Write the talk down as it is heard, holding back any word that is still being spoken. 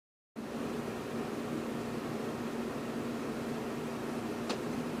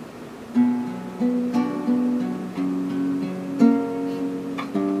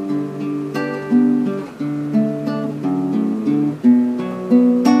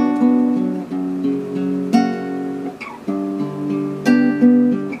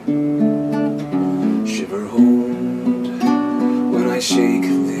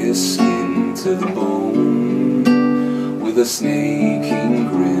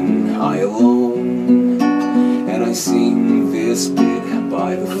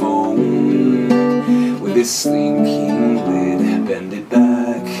the phone with this slinking lid. Bend it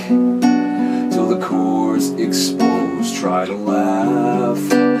back till the core's exposed. Try to laugh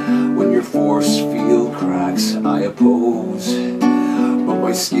when your force field cracks. I oppose, but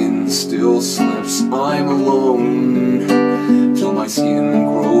my skin still slips. I'm alone till my skin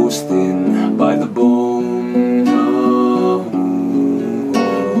grows thin by the bone.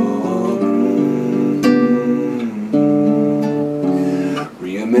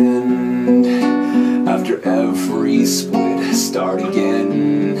 Reamend after every split. Start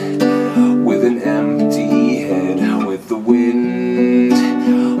again with an empty head. With the wind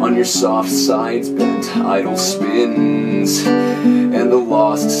on your soft sides bent, idle spins, and the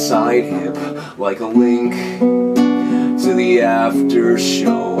lost side hip like a link to the after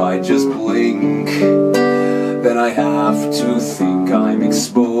show. I just blink, then I have to think I'm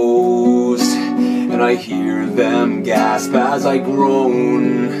exposed, and I hear them gasp as I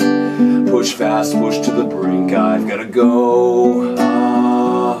groan. Push fast, push to the brink, I've gotta go.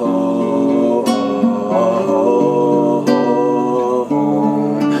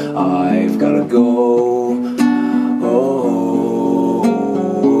 I've gotta go.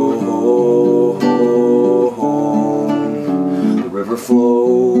 The river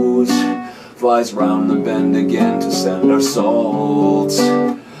flows, flies round the bend again to send our salt,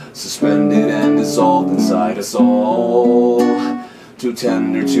 suspended and dissolved inside us all. Too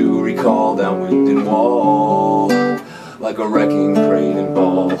tender to recall downwind and wall, like a wrecking crane and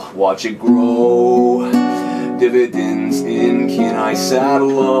ball. Watch it grow, dividends in kin. I sat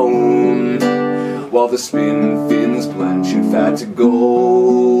alone while the spin fins blend, shit fat to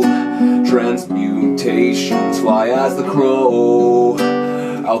gold. Transmutations fly as the crow,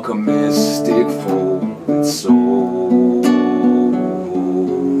 alchemistic folded soul.